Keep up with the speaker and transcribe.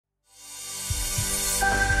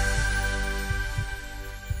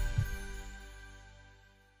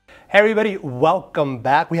Hey everybody, welcome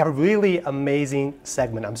back. We have a really amazing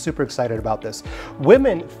segment. I'm super excited about this.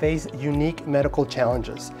 Women face unique medical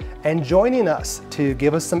challenges, and joining us to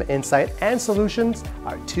give us some insight and solutions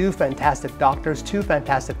are two fantastic doctors, two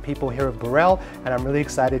fantastic people here at Burrell, and I'm really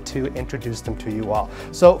excited to introduce them to you all.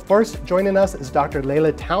 So first joining us is Dr.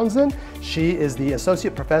 Layla Townsend. She is the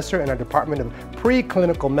Associate Professor in our Department of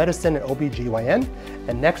Preclinical Medicine and OBGYN.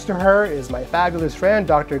 And next to her is my fabulous friend,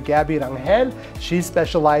 Dr. Gabi Rangel. She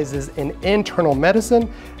specializes in internal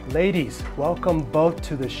medicine. Ladies, welcome both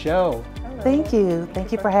to the show. Thank you.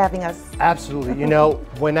 Thank you for having us. Absolutely. You know,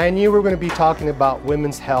 when I knew we were going to be talking about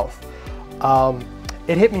women's health,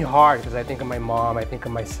 it hit me hard because I think of my mom, I think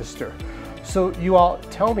of my sister. So you all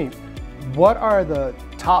tell me, what are the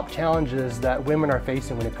top challenges that women are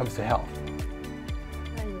facing when it comes to health?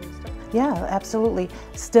 Yeah, absolutely.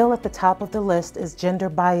 Still at the top of the list is gender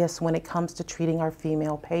bias when it comes to treating our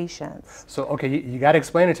female patients. So, okay, you got to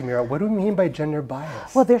explain it to me. What do we mean by gender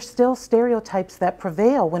bias? Well, there's still stereotypes that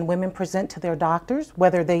prevail when women present to their doctors,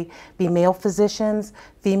 whether they be male physicians,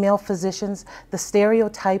 female physicians. The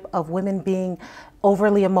stereotype of women being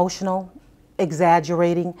overly emotional,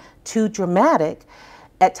 exaggerating, too dramatic,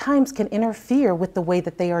 at times can interfere with the way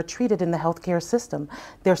that they are treated in the healthcare system.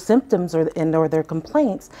 Their symptoms or their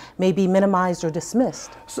complaints may be minimized or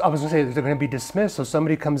dismissed. So I was going to say they're going to be dismissed. So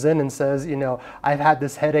somebody comes in and says, you know, I've had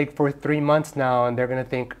this headache for 3 months now, and they're going to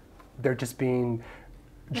think they're just being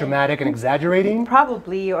dramatic and exaggerating?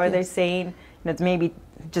 Probably, or they're saying, you know, it's maybe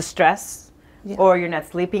just stress, or you're not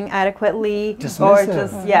sleeping adequately,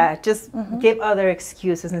 Dismissive. or just give other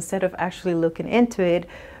excuses instead of actually looking into it.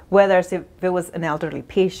 Whether if it was an elderly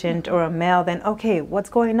patient or a male, then okay, what's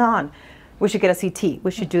going on? We should get a CT,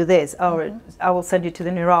 we should do this, or I will send you to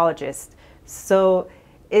the neurologist. So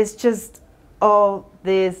it's just all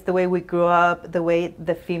this, the way we grew up, the way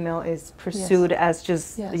the female is pursued as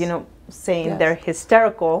just, you know, saying they're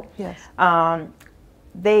hysterical.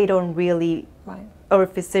 They don't really, or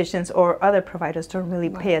physicians or other providers don't really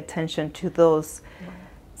pay attention to those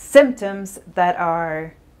symptoms that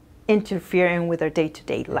are interfering with our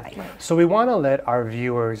day-to-day life. So we want to let our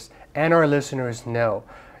viewers and our listeners know,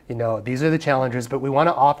 you know, these are the challenges, but we want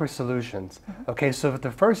to offer solutions. Okay, so if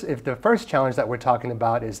the first challenge that we're talking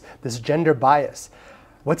about is this gender bias,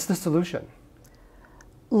 what's the solution?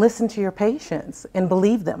 Listen to your patients and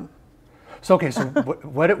believe them. So okay, so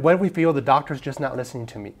what if we feel the doctor's just not listening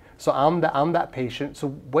to me? So I'm that patient. So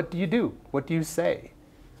what do you do? What do you say?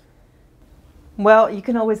 Well, you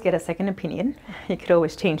can always get a second opinion. You could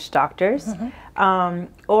always change doctors.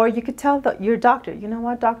 Or you could tell your doctor, you know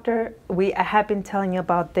what, doctor, I have been telling you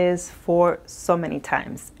about this for so many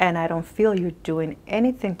times, and I don't feel you're doing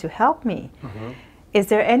anything to help me. Is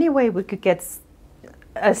there any way we could get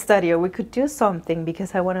a study, or we could do something,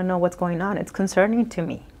 because I want to know what's going on. It's concerning to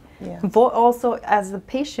me. Also, as a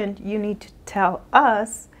patient, you need to tell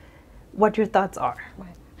us what your thoughts are.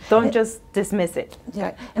 Don't just dismiss it.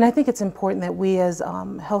 And I think it's important that we as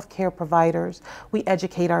healthcare providers, we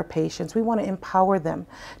educate our patients. We want to empower them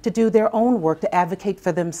to do their own work, to advocate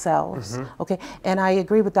for themselves. Okay, and I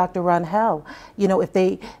agree with Dr. Rangel. You know, if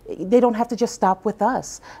they don't have to just stop with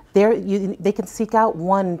us. They can seek out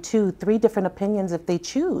 1, 2, 3 different opinions if they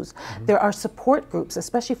choose. There are support groups,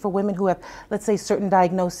 especially for women who have, let's say, certain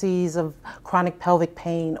diagnoses of chronic pelvic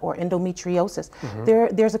pain or endometriosis.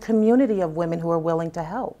 There's a community of women who are willing to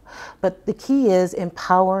help. But the key is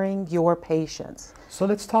empowering your patients. So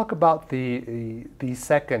let's talk about the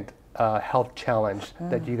second health challenge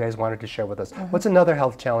that you guys wanted to share with us. What's another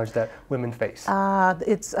health challenge that women face?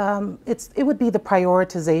 It would be the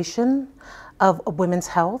prioritization of women's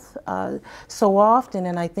health. So often,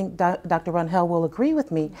 and I think Dr. Rangel will agree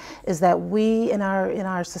with me, is that we in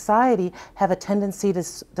our society have a tendency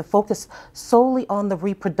to focus solely on the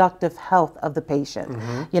reproductive health of the patient.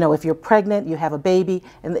 You know, if you're pregnant, you have a baby,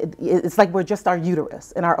 and it's like we're just our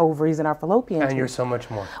uterus and our ovaries and our fallopian tubes. And you're so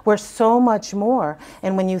much more. We're so much more.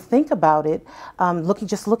 And when you think about it,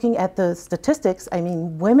 looking at the statistics, I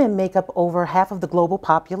mean, women make up over half of the global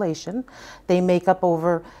population. They make up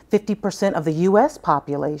over 50% of the U.S.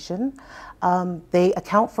 population. They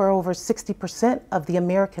account for over 60% of the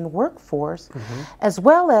American workforce, as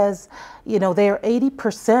well as, you know, they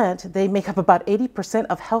make up about 80%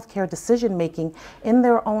 of healthcare decision making in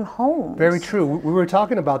their own homes. Very true. We were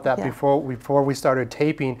talking about that before we started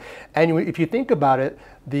taping. And if you think about it,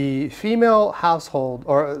 the female household,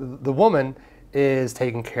 or the woman, is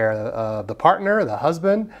taking care of the partner, the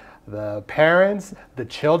husband, the parents, the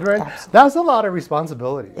children. That's a lot of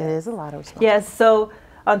responsibility. It is a lot of responsibility. Yes, so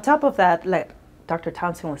on top of that, like Dr.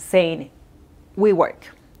 Townsend was saying, we work.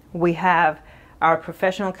 We have our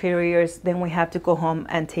professional careers, then we have to go home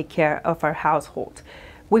and take care of our household.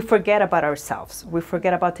 We forget about ourselves. We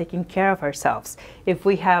forget about taking care of ourselves. If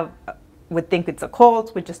we think it's a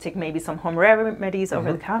cold, we just take maybe some home remedies,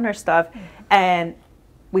 over-the-counter stuff, and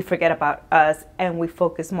we forget about us and we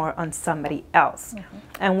focus more on somebody else.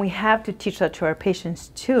 And we have to teach that to our patients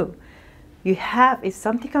too. If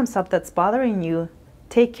something comes up that's bothering you,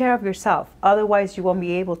 take care of yourself. Otherwise, you won't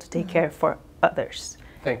be able to take care for others.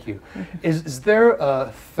 Thank you. Is there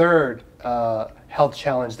a third health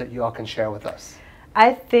challenge that you all can share with us?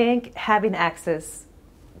 I think having access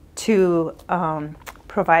to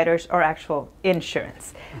providers or actual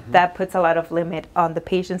insurance. That puts a lot of limit on the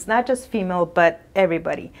patients, not just female, but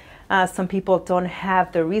everybody. Some people don't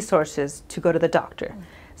have the resources to go to the doctor,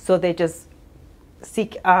 so they just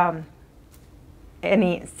seek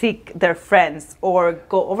their friends or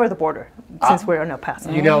go over the border, since we're in El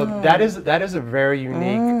Paso. You know, that is a very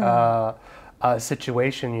unique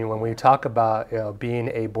situation. When we talk about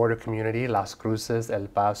being a border community, Las Cruces, El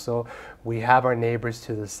Paso, we have our neighbors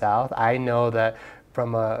to the south. I know that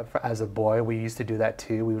as a boy, we used to do that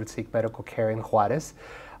too. We would seek medical care in Juarez.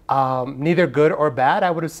 Neither good or bad,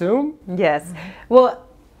 I would assume. Yes. Well,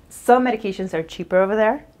 some medications are cheaper over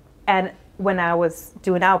there, and when I was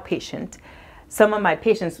doing outpatient, some of my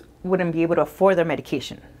patients wouldn't be able to afford their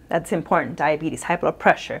medication. That's important, diabetes, high blood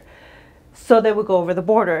pressure. So they would go over the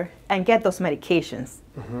border and get those medications.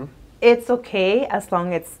 It's okay as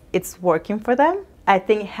long as it's working for them. I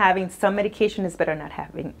think having some medication is better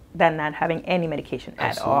than not having any medication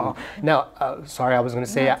at all. Now, sorry, I was going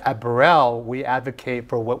to say at Burrell, we advocate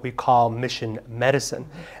for what we call mission medicine,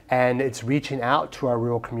 and it's reaching out to our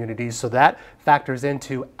rural communities. So that factors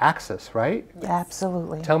into access, right?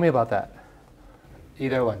 Absolutely. Tell me about that.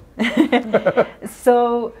 Either one.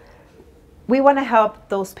 So we want to help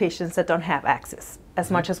those patients that don't have access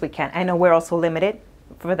as much as we can. I know we're also limited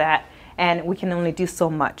for that, and we can only do so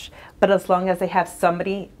much. But as long as they have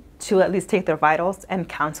somebody to at least take their vitals and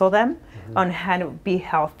counsel them on how to be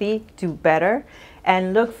healthy, do better,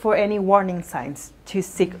 and look for any warning signs to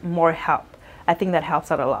seek more help, I think that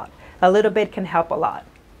helps out a lot. A little bit can help a lot.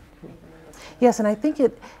 Yes, and I think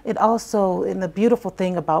it also, and the beautiful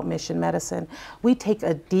thing about mission medicine, we take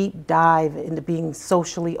a deep dive into being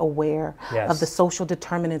socially aware of the social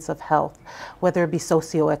determinants of health, whether it be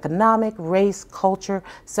socioeconomic, race, culture,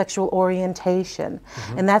 sexual orientation.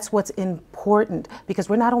 And that's what's important, because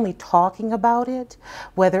we're not only talking about it,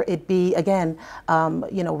 whether it be, again,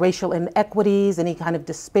 racial inequities, any kind of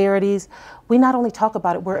disparities. We not only talk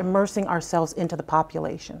about it, we're immersing ourselves into the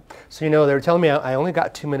population. So, they were telling me I only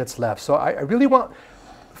got 2 minutes left. So I really want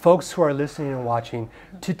folks who are listening and watching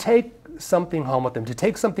to take something home with them, to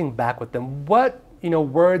take something back with them. What,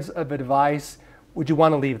 words of advice would you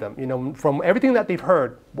want to leave them? From everything that they've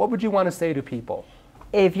heard, what would you want to say to people?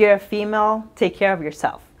 If you're a female, take care of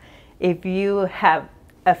yourself. If you have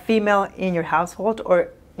a female in your household, or,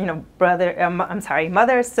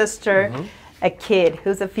 mother, sister, a kid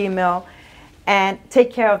who's a female, and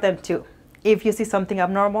take care of them too. If you see something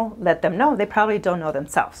abnormal, let them know. They probably don't know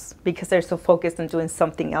themselves because they're so focused on doing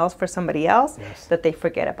something else for somebody else that they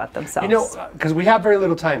forget about themselves. Because we have very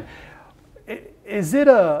little time. Is it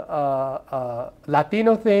a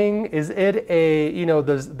Latino thing? Is it a,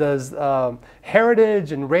 does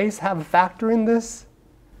heritage and race have a factor in this?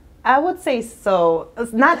 I would say so.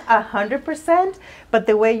 It's not 100%, but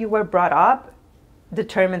the way you were brought up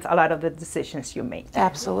determines a lot of the decisions you make.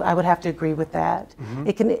 Absolutely, I would have to agree with that.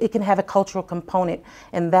 It can have a cultural component,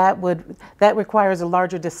 and that requires a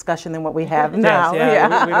larger discussion than what we have now.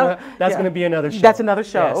 That's going to be another show. That's another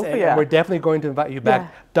show. And we're definitely going to invite you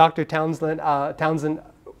back, Dr. Townsend.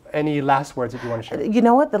 Any last words that you want to share? You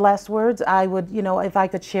know what? The last words I would, if I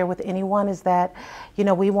could share with anyone, is that,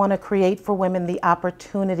 we want to create for women the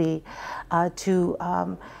opportunity to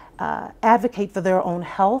advocate for their own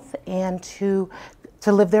health and to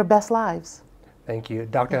live their best lives. Thank you.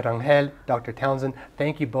 Dr. Rangel, Dr. Townsend,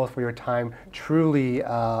 thank you both for your time. Truly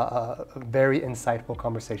a very insightful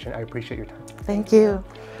conversation. I appreciate your time. Thank you.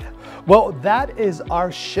 Well, that is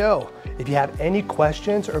our show. If you have any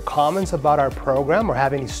questions or comments about our program or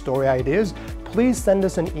have any story ideas, please send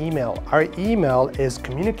us an email. Our email is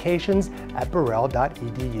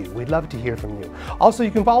communications@burrell.edu. We'd love to hear from you. Also, you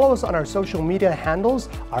can follow us on our social media handles.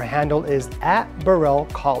 Our handle is @Burrell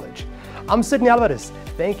College. I'm Sidney Alvarez.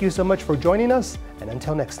 Thank you so much for joining us, and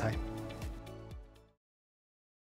until next time.